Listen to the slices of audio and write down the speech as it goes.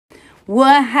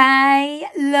Well, hey,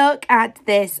 look at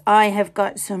this. I have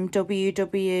got some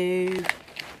WW...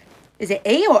 Is it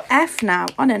E or F now?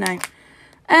 I don't know.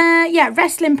 Yeah,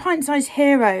 Wrestling Pint-Sized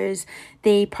Heroes.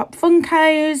 The Pop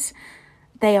Funkos.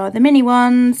 They are the mini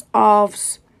ones.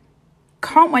 OVs.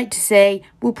 Can't wait to see.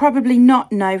 We'll probably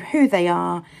not know who they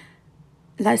are.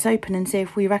 Let's open and see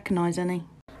if we recognise any.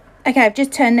 Okay, I've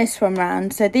just turned this one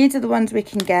round. So these are the ones we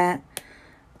can get.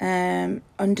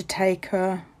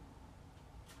 Undertaker.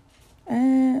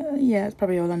 Yeah, that's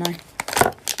probably all I know.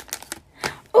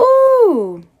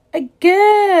 Ooh, a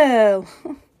girl.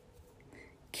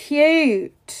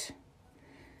 Cute.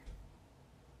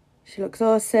 She looks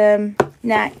awesome.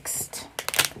 Next.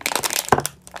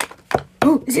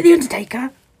 Oh, is it the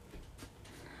Undertaker?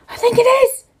 I think it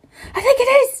is. I think it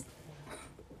is.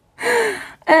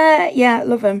 Yeah,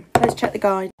 love him. Let's check the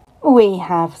guide. We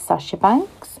have Sasha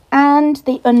Banks and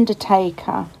the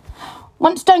Undertaker.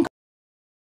 Once Stone